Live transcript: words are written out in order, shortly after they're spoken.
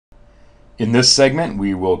In this segment,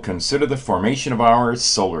 we will consider the formation of our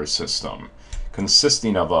solar system,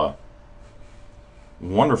 consisting of a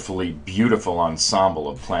wonderfully beautiful ensemble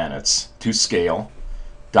of planets to scale,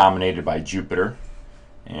 dominated by Jupiter,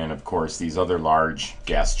 and of course these other large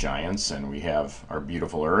gas giants, and we have our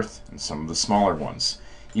beautiful Earth and some of the smaller ones.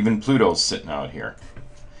 Even Pluto's sitting out here.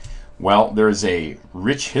 Well, there is a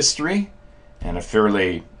rich history and a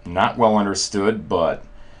fairly not well understood but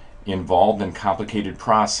involved and complicated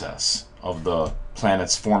process of the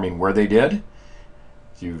planets forming where they did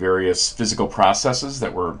through various physical processes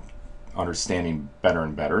that we're understanding better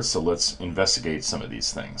and better. So let's investigate some of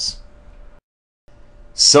these things.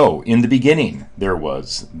 So, in the beginning, there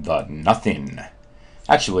was the nothing.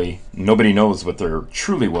 Actually, nobody knows what there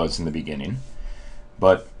truly was in the beginning,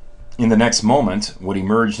 but in the next moment, what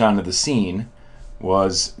emerged onto the scene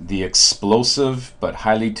was the explosive but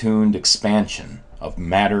highly tuned expansion of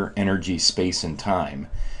matter, energy, space, and time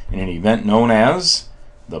in an event known as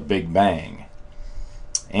the Big Bang.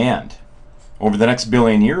 And over the next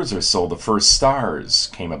billion years or so, the first stars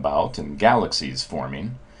came about and galaxies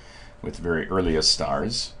forming with the very earliest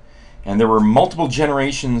stars. And there were multiple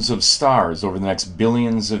generations of stars over the next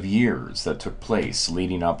billions of years that took place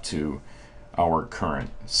leading up to our current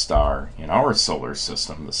star in our solar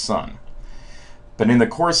system, the Sun. But in the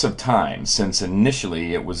course of time, since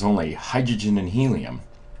initially it was only hydrogen and helium,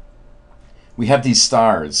 we have these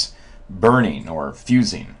stars burning or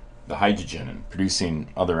fusing the hydrogen and producing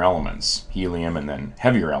other elements, helium and then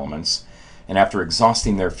heavier elements. And after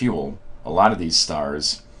exhausting their fuel, a lot of these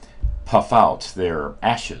stars puff out their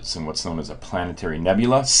ashes in what's known as a planetary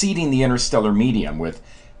nebula, seeding the interstellar medium with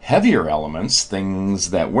heavier elements,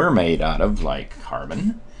 things that we're made out of, like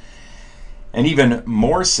carbon. And even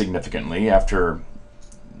more significantly, after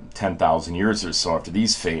 10,000 years or so after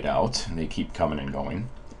these fade out, and they keep coming and going,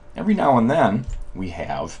 every now and then we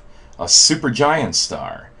have a supergiant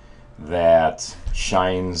star that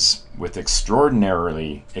shines with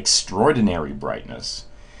extraordinary brightness.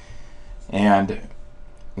 And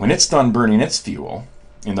when it's done burning its fuel,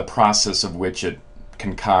 in the process of which it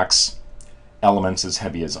concocts elements as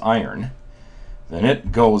heavy as iron, then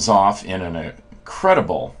it goes off in an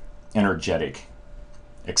incredible energetic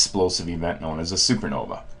explosive event known as a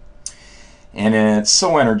supernova. And it's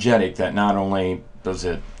so energetic that not only does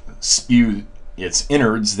it spew its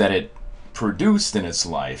innards that it produced in its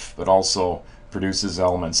life, but also produces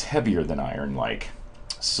elements heavier than iron like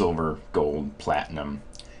silver, gold, platinum,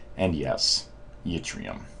 and yes,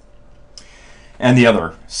 yttrium, and the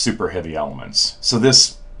other super heavy elements. So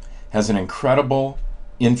this has an incredible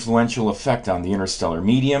influential effect on the interstellar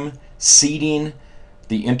medium, seeding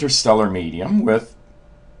the interstellar medium with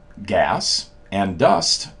gas and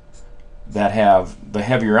dust that have the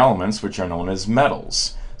heavier elements, which are known as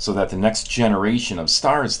metals, so that the next generation of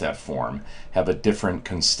stars that form have a different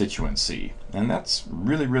constituency. And that's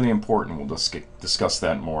really, really important. We'll discuss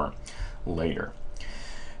that more later.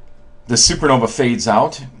 The supernova fades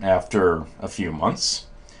out after a few months,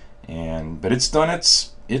 but it's done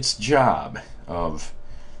its job of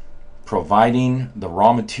providing the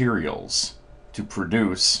raw materials to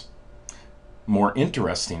produce more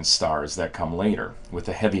interesting stars that come later with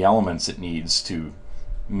the heavy elements it needs to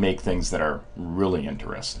make things that are really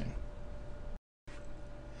interesting.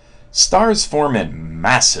 Stars form in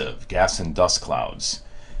massive gas and dust clouds.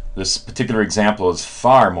 This particular example is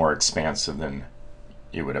far more expansive than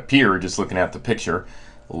it would appear just looking at the picture,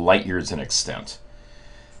 light years in extent.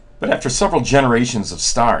 But after several generations of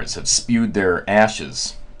stars have spewed their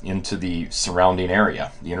ashes into the surrounding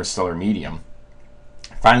area, the interstellar medium,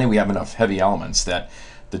 finally we have enough heavy elements that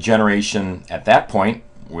the generation at that point,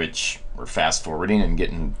 which we're fast forwarding and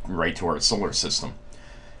getting right to our solar system,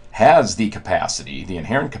 has the capacity, the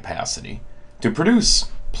inherent capacity, to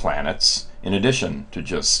produce planets in addition to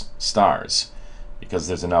just stars, because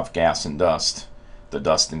there's enough gas and dust, the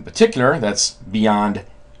dust in particular, that's beyond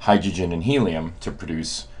hydrogen and helium to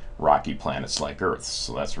produce rocky planets like Earth.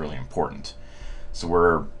 So that's really important. So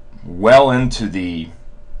we're well into the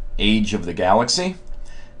age of the galaxy,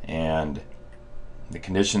 and the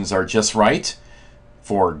conditions are just right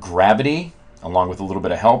for gravity, along with a little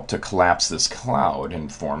bit of help, to collapse this cloud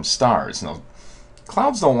and form stars. Now,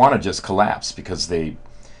 clouds don't want to just collapse because they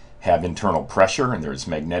have internal pressure, and there's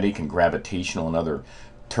magnetic and gravitational and other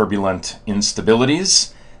turbulent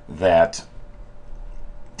instabilities that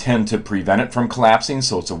tend to prevent it from collapsing.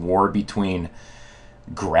 So it's a war between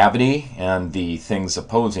gravity and the things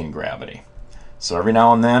opposing gravity. So every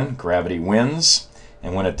now and then gravity wins,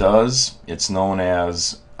 and when it does, it's known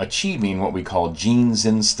as achieving what we call Jeans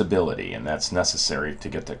instability, and that's necessary to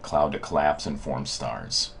get the cloud to collapse and form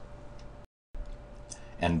stars.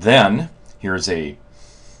 And then Here's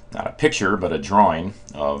not a picture, but a drawing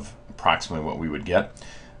of approximately what we would get.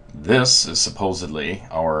 This is supposedly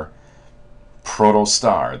our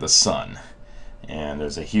protostar, the sun. And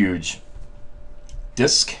there's a huge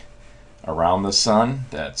disk around the sun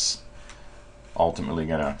that's ultimately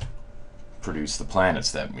going to produce the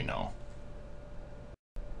planets that we know.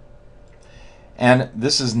 And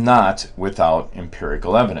this is not without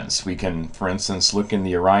empirical evidence. We can, for instance, look in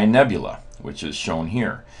the Orion Nebula, which is shown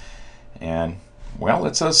here. And, well,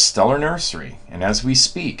 it's a stellar nursery. And as we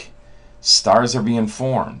speak, stars are being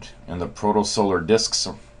formed in the protosolar disks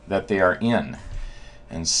that they are in.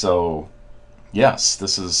 And so, yes,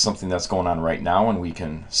 this is something that's going on right now, and we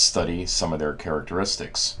can study some of their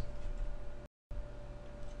characteristics.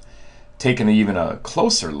 Taking even a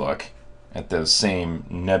closer look at the same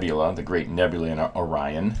nebula, the Great Nebula in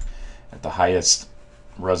Orion, at the highest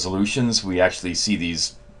resolutions, we actually see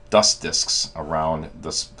these dust disks around the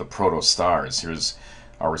protostars. Here's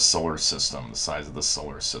our solar system, the size of the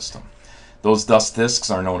solar system. Those dust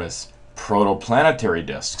disks are known as protoplanetary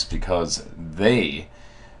disks because they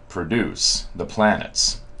produce the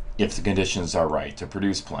planets if the conditions are right to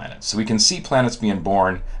produce planets. So we can see planets being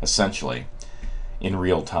born essentially in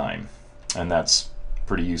real time, and that's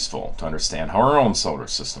pretty useful to understand how our own solar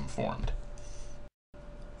system formed.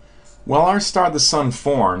 Well, our star, the sun,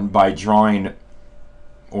 formed by drawing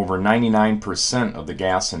over 99% of the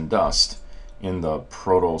gas and dust in the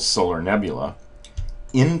protosolar nebula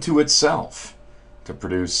into itself to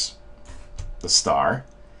produce the star.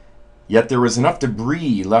 Yet there was enough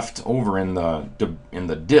debris left over in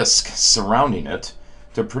the disk surrounding it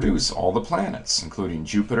to produce all the planets, including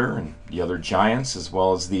Jupiter and the other giants, as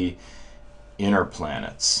well as the inner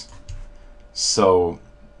planets. So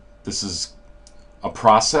this is a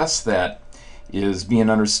process that is being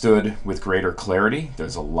understood with greater clarity.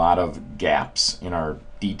 There's a lot of gaps in our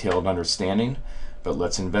detailed understanding, but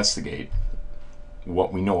let's investigate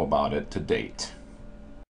what we know about it to date.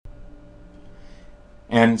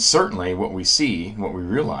 And certainly what we see, what we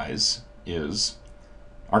realize, is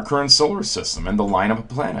our current solar system and the lineup of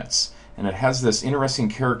planets. And it has this interesting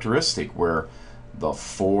characteristic where the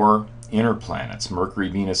 4 inner planets, Mercury,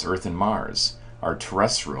 Venus, Earth, and Mars, are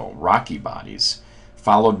terrestrial, rocky bodies,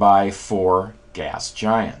 followed by 4 gas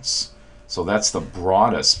giants. So that's the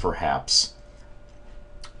broadest, perhaps,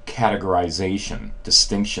 categorization,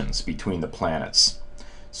 distinctions between the planets.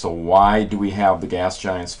 So why do we have the gas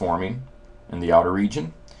giants forming in the outer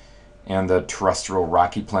region and the terrestrial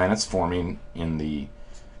rocky planets forming in the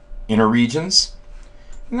inner regions?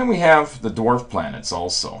 And then we have the dwarf planets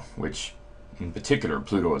also, which in particular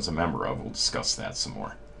Pluto is a member of. We'll discuss that some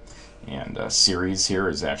more. And Ceres here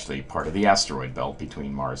is actually part of the asteroid belt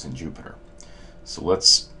between Mars and Jupiter. So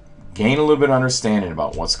let's gain a little bit of understanding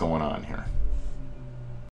about what's going on here.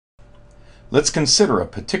 Let's consider a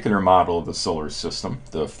particular model of the solar system,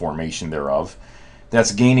 the formation thereof,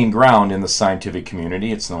 that's gaining ground in the scientific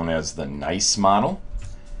community. It's known as the NICE model.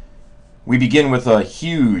 We begin with a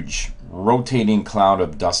huge rotating cloud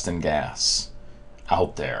of dust and gas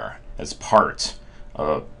out there as part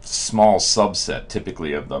of a small subset,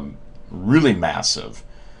 typically, of the really massive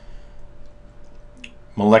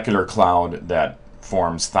molecular cloud that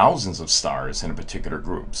forms thousands of stars in a particular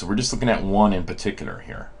group. So we're just looking at one in particular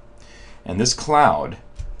here. And this cloud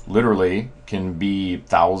literally can be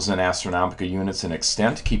 1,000 astronomical units in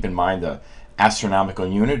extent. Keep in mind the astronomical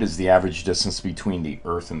unit is the average distance between the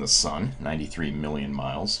Earth and the Sun, 93 million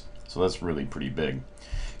miles. So that's really pretty big.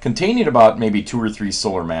 Containing about maybe 2 or 3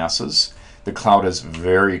 solar masses, the cloud is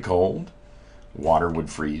very cold. Water would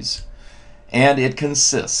freeze. And it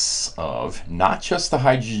consists of not just the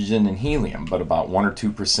hydrogen and helium, but about 1 or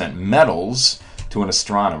 2% metals to an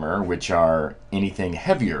astronomer, which are anything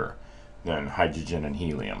heavier than hydrogen and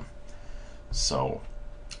helium. So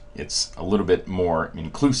it's a little bit more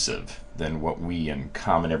inclusive than what we in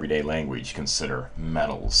common everyday language consider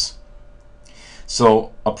metals.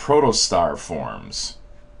 So a protostar forms,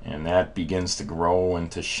 and that begins to grow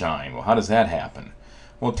and to shine. Well, how does that happen?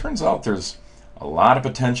 Well, it turns out there's a lot of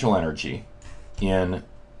potential energy in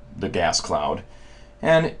the gas cloud,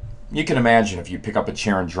 and you can imagine if you pick up a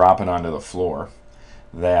chair and drop it onto the floor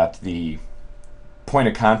that the point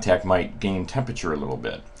of contact might gain temperature a little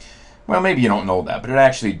bit. Well, maybe you don't know that, but it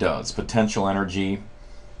actually does. Potential energy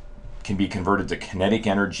can be converted to kinetic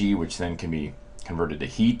energy, which then can be converted to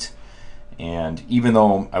heat. And even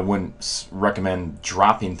though I wouldn't recommend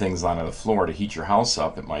dropping things onto the floor to heat your house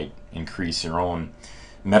up, it might increase your own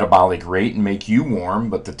metabolic rate and make you warm,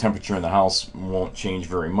 but the temperature in the house won't change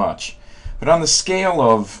very much. But on the scale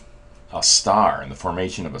of a star and the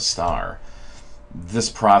formation of a star, this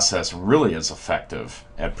process really is effective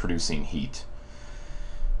at producing heat.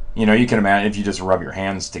 You know, you can imagine if you just rub your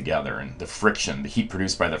hands together, and the friction, the heat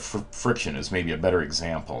produced by the friction is maybe a better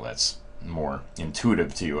example that's more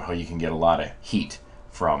intuitive to you, how you can get a lot of heat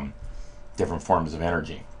from different forms of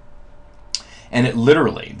energy. And it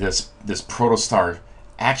literally, this protostar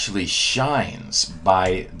actually shines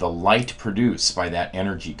by the light produced by that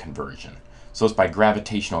energy conversion. So it's by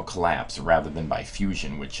gravitational collapse rather than by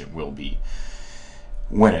fusion, which it will be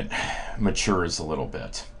when it matures a little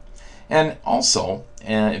bit. And also,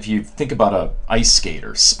 if you think about an ice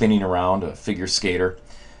skater spinning around, a figure skater,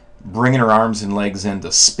 bringing her arms and legs in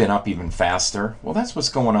to spin up even faster, well, that's what's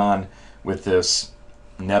going on with this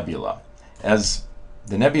nebula. As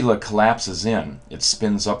the nebula collapses in, it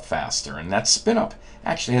spins up faster, and that spin up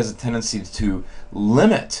actually has a tendency to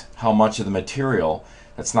limit how much of the material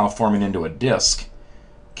that's now forming into a disk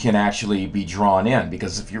can actually be drawn in,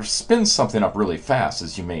 because if you spin something up really fast,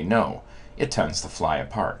 as you may know, it tends to fly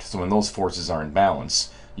apart. So when those forces are in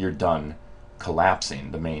balance, you're done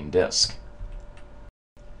collapsing the main disk.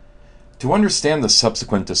 To understand the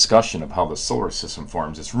subsequent discussion of how the solar system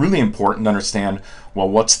forms, it's really important to understand, well,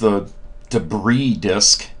 what's the debris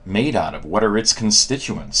disk made out of? What are its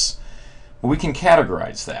constituents? Well, we can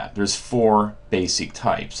categorize that. There's 4 basic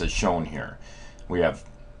types as shown here. We have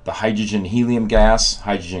the hydrogen helium gas,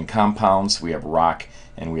 hydrogen compounds, we have rock,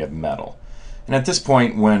 and we have metal. And at this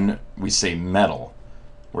point, when we say metal,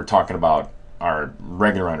 we're talking about our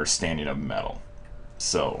regular understanding of metal.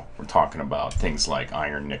 So we're talking about things like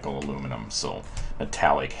iron, nickel, aluminum, so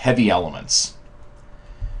metallic, heavy elements.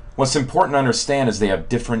 What's important to understand is they have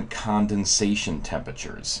different condensation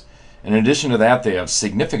temperatures. In addition to that, they have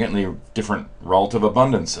significantly different relative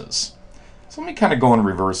abundances. So let me kind of go in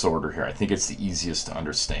reverse order here. I think it's the easiest to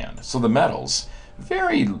understand. So the metals,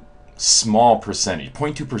 very small percentage,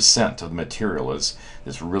 0.2% of the material is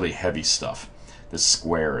this really heavy stuff. This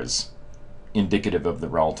square is indicative of the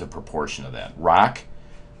relative proportion of that. Rock,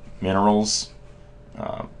 minerals,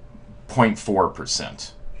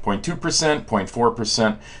 0.4%. 0.2%,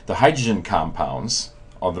 0.4%. The hydrogen compounds,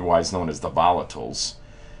 otherwise known as the volatiles,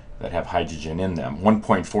 that have hydrogen in them,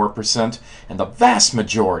 1.4%. And the vast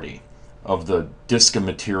majority of the disk of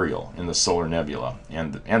material in the solar nebula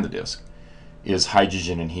and the disk is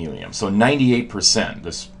hydrogen and helium. So 98%,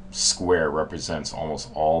 this square represents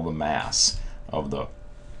almost all the mass of the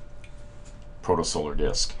protosolar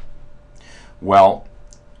disk. Well,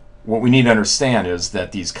 what we need to understand is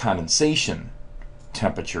that these condensation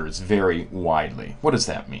temperatures vary widely. What does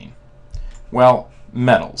that mean? Well,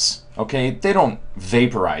 metals, okay, they don't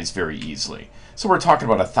vaporize very easily. So we're talking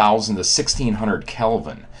about 1,000 to 1,600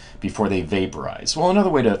 Kelvin before they vaporize. Well,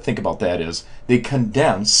 another way to think about that is they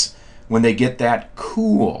condense when they get that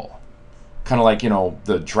cool, kind of like, you know,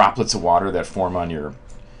 the droplets of water that form on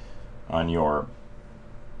your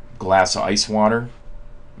glass of ice water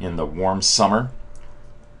in the warm summer.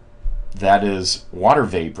 That is water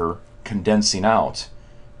vapor condensing out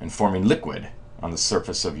and forming liquid on the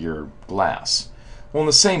surface of your glass. Well, in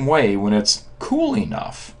the same way, when it's cool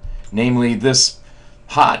enough, namely this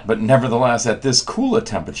hot, but nevertheless at this cool a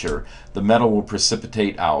temperature, the metal will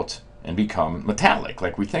precipitate out and become metallic,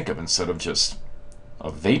 like we think of, instead of just a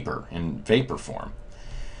vapor in vapor form.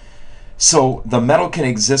 So the metal can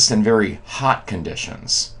exist in very hot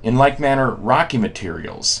conditions. In like manner, rocky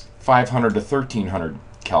materials, 500 to 1,300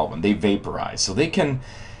 Kelvin, they vaporize. So they can't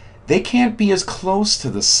be as close to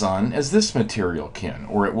the sun as this material can,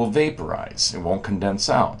 or it will vaporize. It won't condense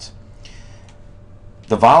out.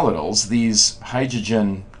 The volatiles, these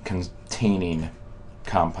hydrogen-containing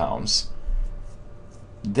compounds,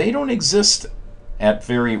 they don't exist at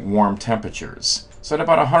very warm temperatures. So at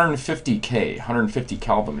about 150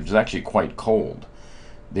 Kelvin, which is actually quite cold,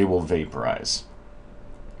 they will vaporize.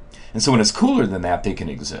 And so when it's cooler than that, they can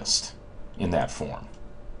exist in that form.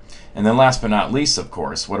 And then last but not least, of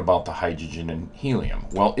course, what about the hydrogen and helium?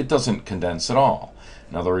 Well, it doesn't condense at all.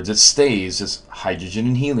 In other words, it stays as hydrogen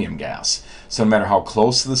and helium gas. So no matter how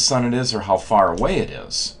close to the sun it is or how far away it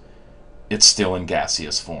is, it's still in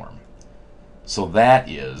gaseous form. So that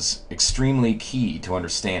is extremely key to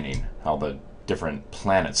understanding how the different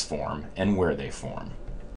planets form and where they form.